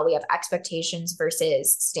as well. We have expectations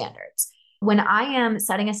versus standards. When I am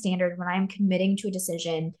setting a standard, when I'm committing to a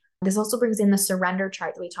decision, this also brings in the surrender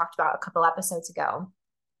chart that we talked about a couple episodes ago.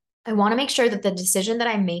 I want to make sure that the decision that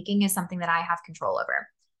I'm making is something that I have control over.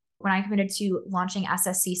 When I committed to launching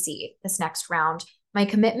SSCC this next round, My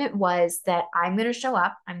commitment was that I'm going to show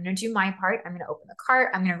up. I'm going to do my part. I'm going to open the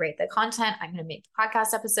cart. I'm going to rate the content. I'm going to make the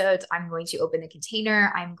podcast episodes. I'm going to open the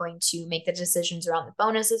container. I'm going to make the decisions around the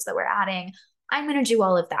bonuses that we're adding. I'm going to do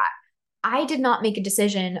all of that. I did not make a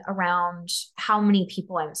decision around how many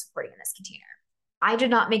people I'm supporting in this container. I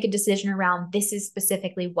did not make a decision around this is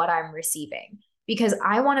specifically what I'm receiving, because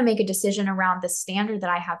I want to make a decision around the standard that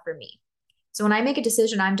I have for me. So when I make a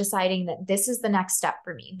decision, I'm deciding that this is the next step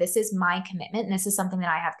for me. This is my commitment, and this is something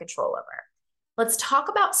that I have control over. Let's talk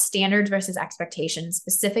about standards versus expectations,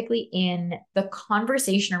 specifically in the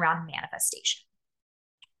conversation around manifestation.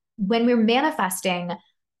 When we're manifesting,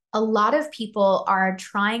 a lot of people are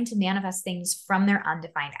trying to manifest things from their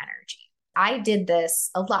undefined energy. I did this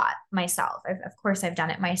a lot myself. Of course, I've done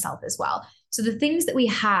it myself as well. So the things that we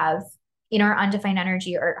have in our undefined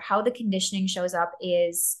energy, or how the conditioning shows up,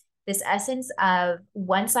 is this essence of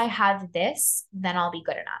once I have this, then I'll be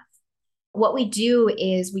good enough. What we do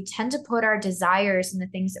is we tend to put our desires and the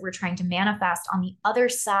things that we're trying to manifest on the other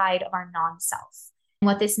side of our non-self. And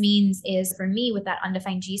what this means is, for me, with that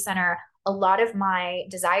undefined G center, a lot of my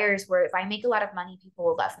desires were, if I make a lot of money, people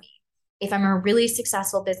will love me. If I'm a really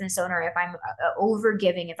successful business owner, if I'm over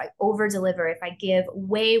giving, if I over deliver, if I give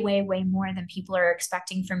way, way, way more than people are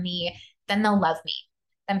expecting from me, then they'll love me.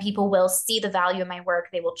 Then people will see the value of my work.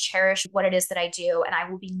 They will cherish what it is that I do, and I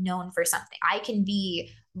will be known for something. I can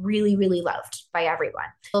be really, really loved by everyone.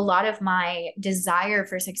 A lot of my desire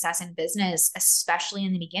for success in business, especially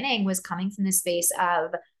in the beginning, was coming from the space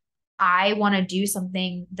of, I want to do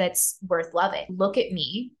something that's worth loving. Look at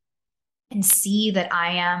me and see that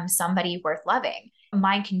I am somebody worth loving.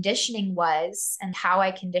 My conditioning was, and how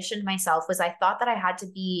I conditioned myself was, I thought that I had to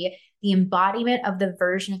be the embodiment of the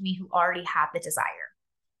version of me who already had the desire.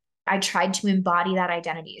 I tried to embody that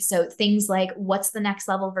identity. So things like, what's the next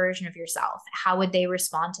level version of yourself? How would they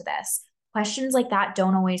respond to this? Questions like that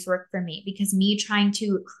don't always work for me, because me trying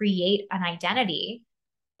to create an identity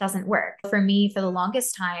doesn't work. For me, for the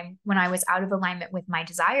longest time, when I was out of alignment with my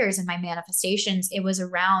desires and my manifestations, it was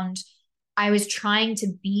around, I was trying to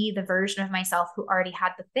be the version of myself who already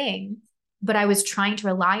had the thing, but I was trying to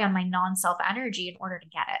rely on my non-self energy in order to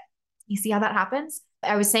get it. You see how that happens?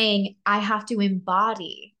 I was saying, I have to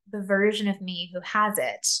embody the version of me who has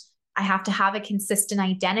it. I have to have a consistent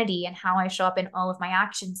identity in how I show up in all of my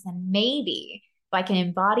actions. Then maybe if I can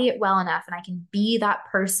embody it well enough and I can be that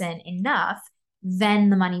person enough, then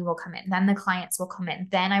the money will come in. Then the clients will come in.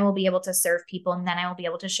 Then I will be able to serve people. And then I will be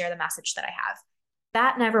able to share the message that I have.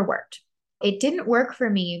 That never worked. It didn't work for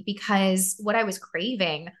me because what I was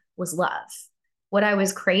craving was love. What I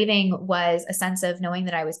was craving was a sense of knowing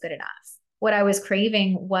that I was good enough. What I was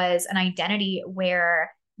craving was an identity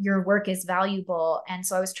where your work is valuable. And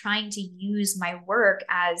so I was trying to use my work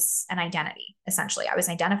as an identity, essentially. I was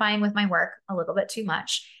identifying with my work a little bit too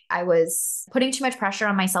much. I was putting too much pressure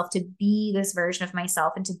on myself to be this version of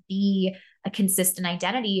myself and to be a consistent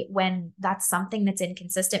identity, when that's something that's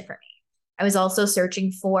inconsistent for me. I was also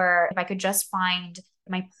searching for, if I could just find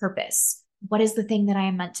my purpose. What is the thing that I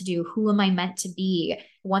am meant to do? Who am I meant to be?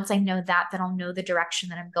 Once I know that, then I'll know the direction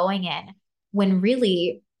that I'm going in. When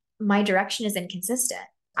really my direction is inconsistent.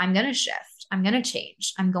 I'm going to shift. I'm going to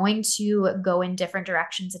change. I'm going to go in different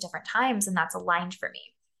directions at different times, and that's aligned for me.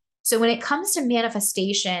 So when it comes to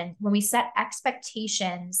manifestation, when we set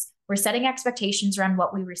expectations, we're setting expectations around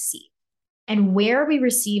what we receive. And where we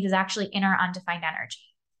receive is actually in our undefined energy.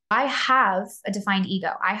 I have a defined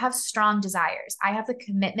ego. I have strong desires. I have the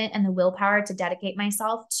commitment and the willpower to dedicate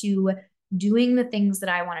myself to doing the things that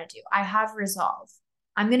I want to do. I have resolve.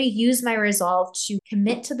 I'm going to use my resolve to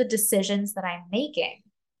commit to the decisions that I'm making.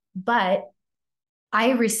 But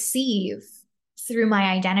I receive through my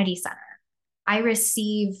identity center. I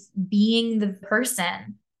receive being the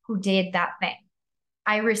person who did that thing.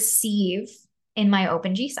 I receive in my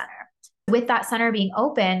open G center. With that center being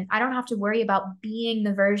open, I don't have to worry about being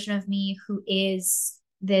the version of me who is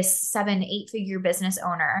this 7-8 figure business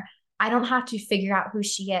owner. I don't have to figure out who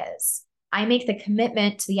she is. I make the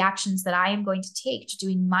commitment to the actions that I am going to take to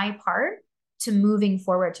doing my part to moving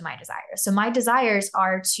forward to my desires. So my desires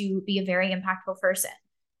are to be a very impactful person,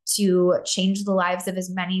 to change the lives of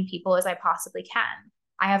as many people as I possibly can.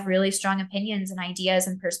 I have really strong opinions and ideas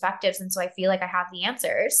and perspectives. And so I feel like I have the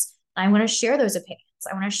answers. And I want to share those opinions.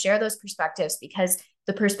 I want to share those perspectives because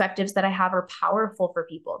the perspectives that I have are powerful for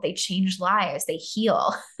people. They change lives. They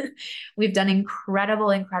heal. We've done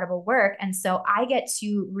incredible, incredible work. And so I get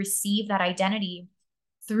to receive that identity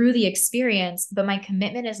through the experience, but my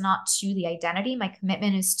commitment is not to the identity. My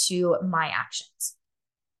commitment is to my actions.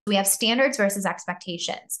 We have standards versus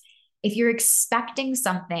expectations. If you're expecting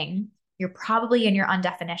something, you're probably in your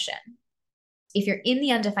undefinition. If you're in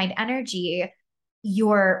the undefined energy,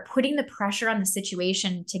 you're putting the pressure on the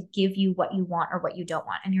situation to give you what you want or what you don't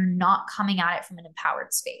want. And you're not coming at it from an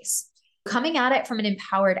empowered space. Coming at it from an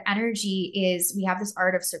empowered energy is, we have this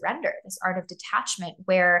art of surrender, this art of detachment,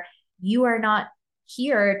 where you are not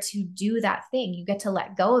here to do that thing. You get to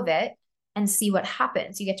let go of it and see what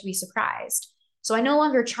happens. You get to be surprised. So I no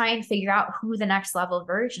longer try and figure out who the next level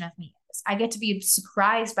version of me is. I get to be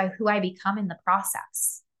surprised by who I become in the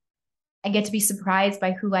process. I get to be surprised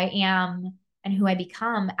by who I am and who I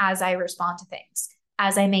become as I respond to things,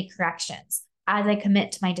 as I make corrections, as I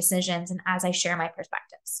commit to my decisions, and as I share my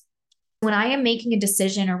perspectives. When I am making a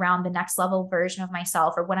decision around the next level version of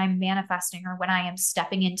myself, or when I'm manifesting, or when I am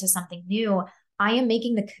stepping into something new, I am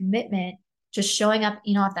making the commitment to showing up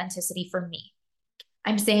in authenticity for me.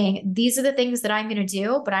 I'm saying, these are the things that I'm going to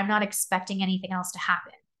do, but I'm not expecting anything else to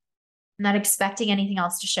happen. I'm not expecting anything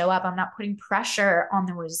else to show up. I'm not putting pressure on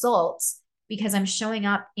the results because I'm showing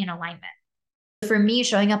up in alignment. For me,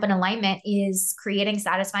 showing up in alignment is creating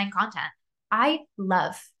satisfying content. I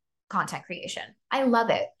love content creation. I love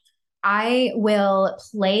it. I will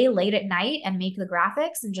play late at night and make the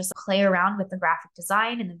graphics and just play around with the graphic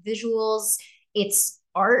design and the visuals. It's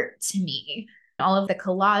art to me. All of the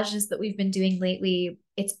collages that we've been doing lately,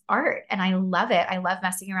 it's art and I love it. I love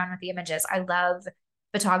messing around with the images. I love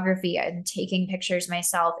photography and taking pictures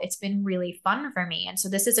myself. It's been really fun for me. And so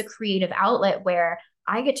this is a creative outlet where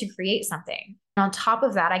I get to create something. And on top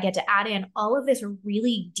of that, I get to add in all of this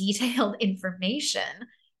really detailed information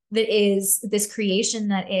that is this creation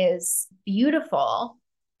that is beautiful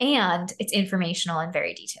and it's informational and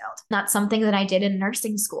very detailed. That's something that I did in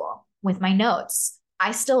nursing school with my notes.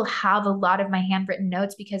 I still have a lot of my handwritten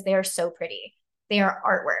notes because they are so pretty. They are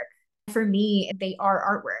artwork. For me, they are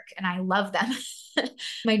artwork and I love them.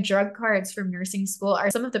 My drug cards from nursing school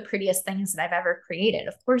are some of the prettiest things that I've ever created.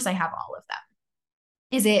 Of course, I have all of them.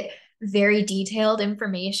 Is it very detailed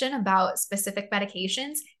information about specific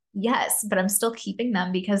medications? Yes, but I'm still keeping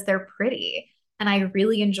them because they're pretty and I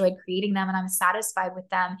really enjoyed creating them and I'm satisfied with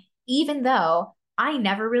them, even though I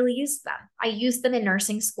never really used them. I used them in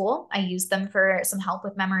nursing school. I used them for some help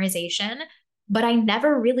with memorization, but I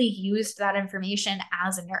never really used that information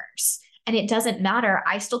as a nurse. And it doesn't matter.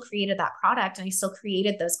 I still created that product and I still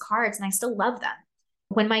created those cards and I still love them.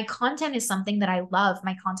 When my content is something that I love,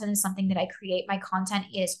 my content is something that I create, my content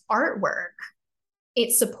is artwork,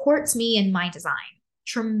 it supports me in my design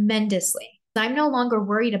tremendously. I'm no longer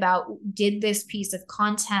worried about, did this piece of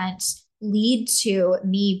content lead to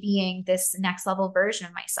me being this next level version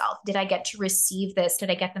of myself? Did I get to receive this?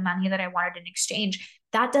 Did I get the money that I wanted in exchange?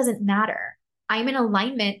 That doesn't matter. I'm in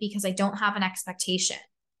alignment because I don't have an expectation.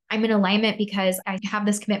 I'm in alignment because I have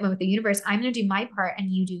this commitment with the universe. I'm going to do my part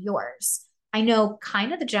and you do yours. I know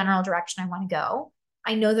kind of the general direction I want to go.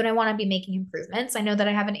 I know that I want to be making improvements. I know that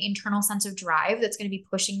I have an internal sense of drive that's going to be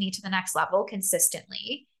pushing me to the next level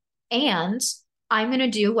consistently. And I'm going to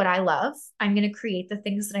do what I love. I'm going to create the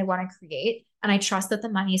things that I want to create. And I trust that the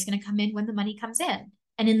money is going to come in when the money comes in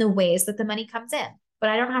and in the ways that the money comes in. But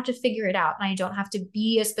I don't have to figure it out. And I don't have to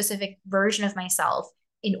be a specific version of myself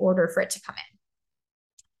in order for it to come in.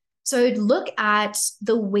 So I'd look at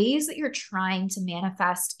the ways that you're trying to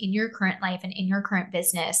manifest in your current life and in your current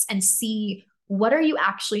business and see, what are you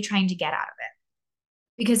actually trying to get out of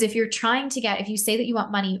it? Because if you say that you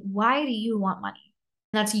want money, why do you want money?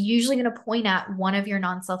 That's usually going to point at one of your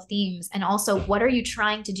non-self themes. And also, what are you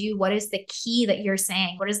trying to do? What is the key that you're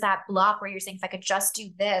saying? What is that block where you're saying, if I could just do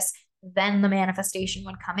this, then the manifestation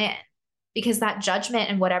would come in? Because that judgment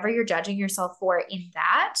and whatever you're judging yourself for in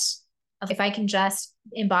that, if I can just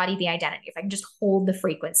embody the identity, if I can just hold the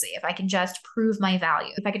frequency, if I can just prove my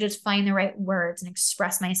value, if I could just find the right words and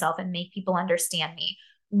express myself and make people understand me,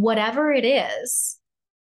 whatever it is,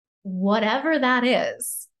 whatever that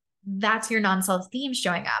is, that's your non-self theme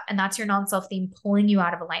showing up. And that's your non-self theme pulling you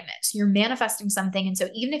out of alignment. So you're manifesting something. And so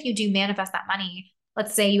even if you do manifest that money,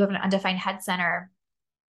 let's say you have an undefined head center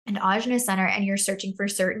and Ajna center, and you're searching for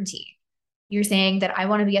certainty. You're saying that I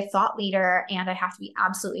want to be a thought leader and I have to be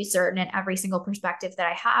absolutely certain in every single perspective that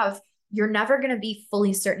I have. You're never going to be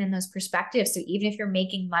fully certain in those perspectives. So even if you're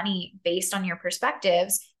making money based on your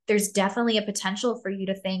perspectives, there's definitely a potential for you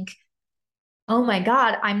to think, oh my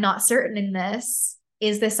God, I'm not certain in this.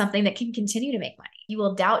 Is this something that can continue to make money? You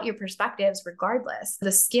will doubt your perspectives regardless.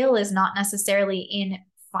 The skill is not necessarily in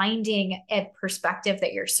finding a perspective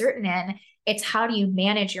that you're certain in. It's how do you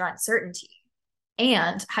manage your uncertainty?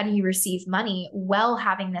 And how do you receive money while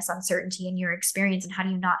having this uncertainty in your experience? And how do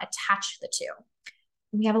you not attach the two?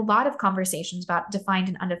 We have a lot of conversations about defined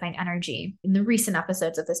and undefined energy in the recent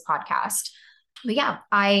episodes of this podcast. But yeah,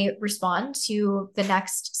 I respond to the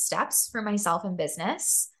next steps for myself in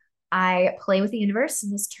business. I play with the universe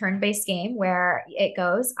in this turn-based game where it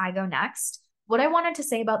goes, I go next. What I wanted to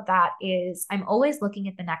say about that is I'm always looking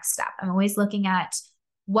at the next step. I'm always looking at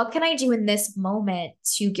what can I do in this moment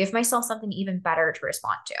to give myself something even better to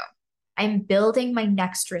respond to. I'm building my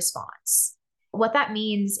next response. What that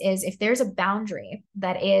means is if there's a boundary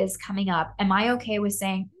that is coming up, am I okay with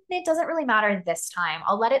saying, it doesn't really matter this time.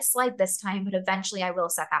 I'll let it slide this time, but eventually I will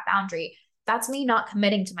set that boundary. That's me not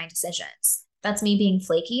committing to my decisions. That's me being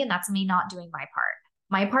flaky, and that's me not doing my part.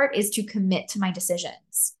 My part is to commit to my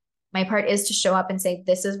decisions. My part is to show up and say,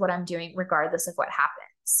 this is what I'm doing regardless of what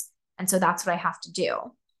happens. And so that's what I have to do.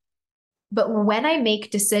 But when I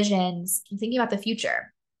make decisions, I'm thinking about the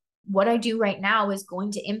future. What I do right now is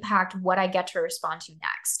going to impact what I get to respond to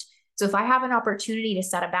next. So if I have an opportunity to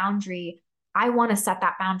set a boundary, I want to set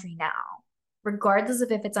that boundary now, regardless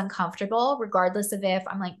of if it's uncomfortable, regardless of if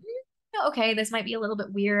I'm like, okay, this might be a little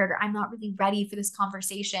bit weird, or I'm not really ready for this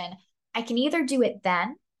conversation. I can either do it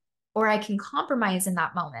then, or I can compromise in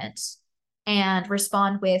that moment and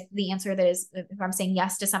respond with the answer that is, if I'm saying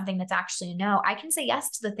yes to something that's actually a no, I can say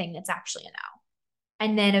yes to the thing that's actually a no.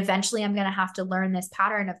 And then eventually I'm going to have to learn this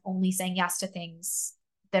pattern of only saying yes to things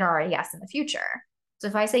that are a yes in the future. So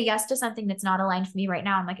if I say yes to something that's not aligned for me right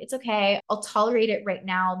now, I'm like, it's okay. I'll tolerate it right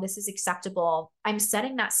now. This is acceptable. I'm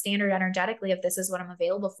setting that standard energetically of this is what I'm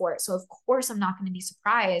available for. So of course, I'm not going to be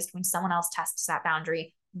surprised when someone else tests that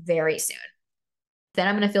boundary very soon. Then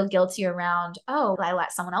I'm going to feel guilty around, oh, I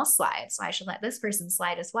let someone else slide, so I should let this person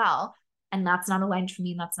slide as well. And that's not aligned for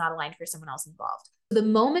me, and that's not aligned for someone else involved. The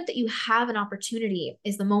moment that you have an opportunity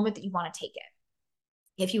is the moment that you want to take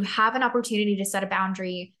it. If you have an opportunity to set a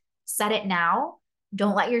boundary, set it now.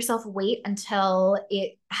 Don't let yourself wait until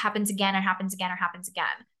it happens again or happens again or happens again.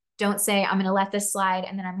 Don't say, I'm going to let this slide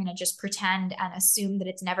and then I'm going to just pretend and assume that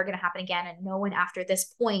it's never going to happen again. And no one after this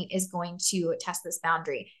point is going to test this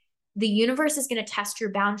boundary. The universe is going to test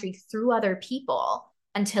your boundary through other people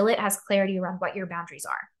until it has clarity around what your boundaries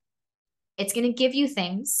are. It's going to give you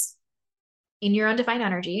things in your undefined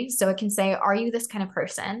energy. So it can say, are you this kind of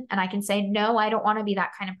person? And I can say, no, I don't want to be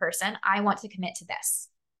that kind of person. I want to commit to this.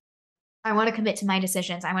 I want to commit to my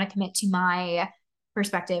decisions. I want to commit to my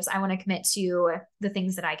perspectives. I want to commit to the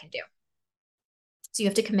things that I can do. So you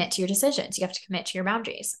have to commit to your decisions. You have to commit to your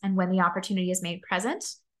boundaries. And when the opportunity is made present,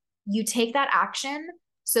 you take that action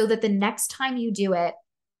so that the next time you do it,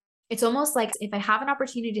 it's almost like if I have an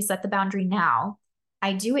opportunity to set the boundary now,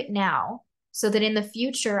 I do it now so that in the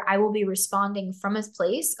future, I will be responding from a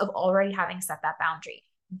place of already having set that boundary.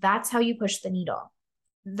 That's how you push the needle.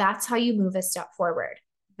 That's how you move a step forward.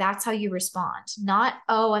 That's how you respond. Not,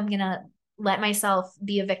 oh, I'm going to let myself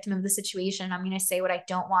be a victim of the situation. I'm going to say what I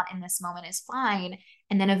don't want in this moment is fine.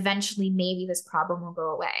 And then eventually maybe this problem will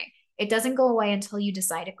go away. It doesn't go away until you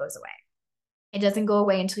decide it goes away. It doesn't go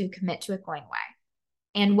away until you commit to it going away.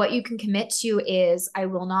 And what you can commit to is, I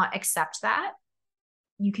will not accept that.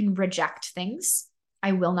 You can reject things.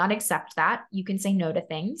 I will not accept that. You can say no to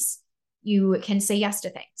things. You can say yes to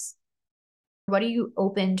things. What are you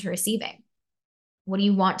open to receiving? What do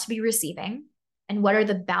you want to be receiving? And what are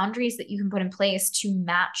the boundaries that you can put in place to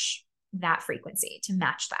match that frequency, to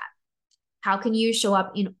match that? How can you show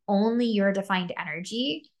up in only your defined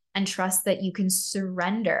energy and trust that you can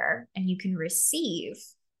surrender and you can receive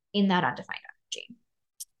in that undefined energy?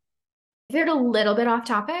 I veered a little bit off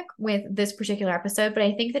topic with this particular episode, but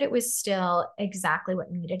I think that it was still exactly what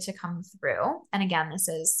needed to come through. And again, this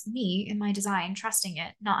is me in my design, trusting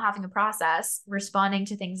it, not having a process, responding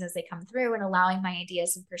to things as they come through and allowing my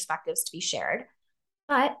ideas and perspectives to be shared.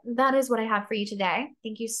 But that is what I have for you today.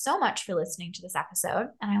 Thank you so much for listening to this episode,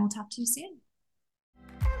 and I will talk to you soon.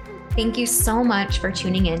 Thank you so much for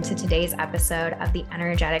tuning in to today's episode of The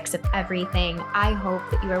Energetics of Everything. I hope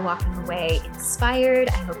that you are walking away inspired.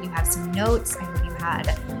 I hope you have some notes. I hope you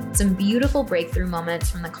had some beautiful breakthrough moments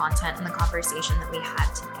from the content and the conversation that we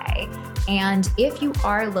had today. And if you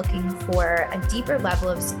are looking for a deeper level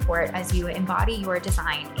of support as you embody your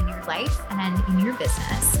design in your life and in your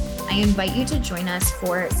business, I invite you to join us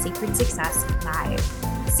for Sacred Success Live.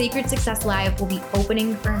 Sacred Success Live will be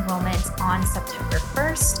opening for enrollment on September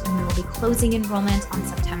 1st, and we will be closing enrollment on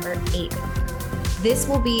September 8th. This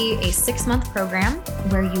will be a 6-month program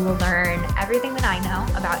where you will learn everything that I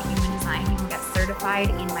know about human design. You will get certified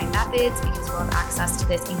in my methods because you will have access to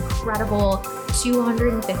this incredible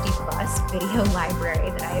 250 plus video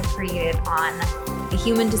library that I have created on the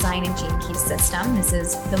human design and gene key system. This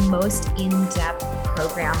is the most in-depth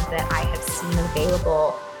program that I have seen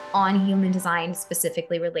available on human design,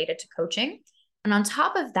 specifically related to coaching. And on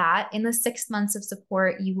top of that, in the 6 months of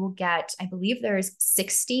support, you will get, I believe there's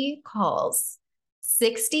 60 calls.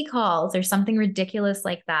 60 calls or something ridiculous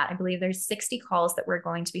like that. I believe there's 60 calls that we're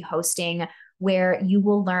going to be hosting where you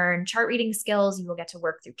will learn chart reading skills. You will get to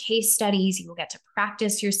work through case studies. You will get to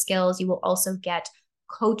practice your skills. You will also get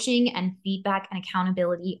coaching and feedback and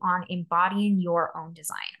accountability on embodying your own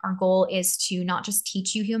design. Our goal is to not just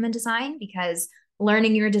teach you human design, because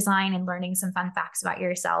learning your design and learning some fun facts about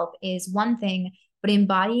yourself is one thing, but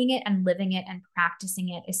embodying it and living it and practicing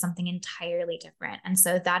it is something entirely different. And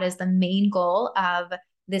so that is the main goal of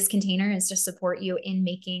this container, is to support you in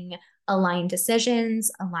making aligned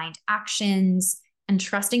decisions, aligned actions, and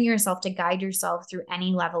trusting yourself to guide yourself through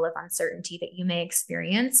any level of uncertainty that you may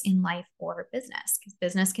experience in life or business, because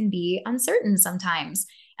business can be uncertain sometimes.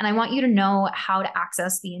 And I want you to know how to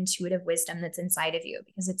access the intuitive wisdom that's inside of you,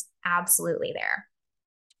 because it's absolutely there.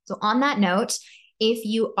 So on that note, if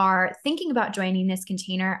you are thinking about joining this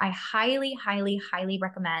container, I highly, highly, highly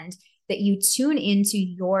recommend that you tune into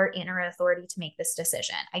your inner authority to make this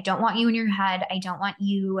decision. I don't want you in your head. I don't want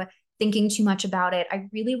you thinking too much about it. I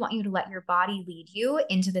really want you to let your body lead you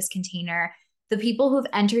into this container. The people who've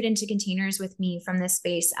entered into containers with me from this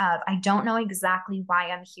space of, I don't know exactly why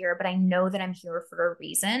I'm here, but I know that I'm here for a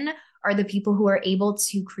reason, are the people who are able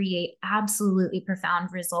to create absolutely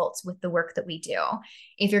profound results with the work that we do.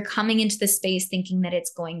 If you're coming into the space thinking that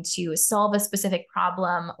it's going to solve a specific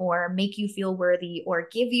problem or make you feel worthy or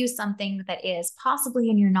give you something that is possibly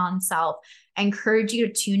in your non-self, I encourage you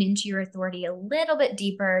to tune into your authority a little bit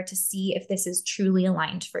deeper to see if this is truly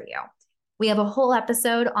aligned for you. We have a whole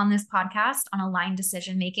episode on this podcast on aligned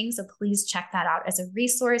decision making, so please check that out as a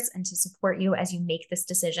resource and to support you as you make this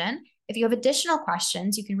decision. If you have additional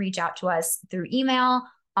questions, you can reach out to us through email,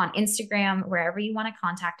 on Instagram, wherever you want to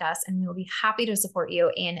contact us, and we will be happy to support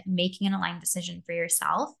you in making an aligned decision for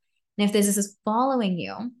yourself. And if this is following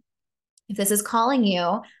you, if this is calling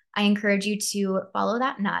you, I encourage you to follow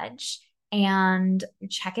that nudge and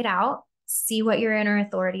check it out. See what your inner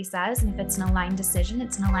authority says. And if it's an aligned decision,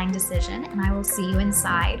 it's an aligned decision. And I will see you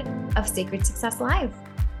inside of Sacred Success Live.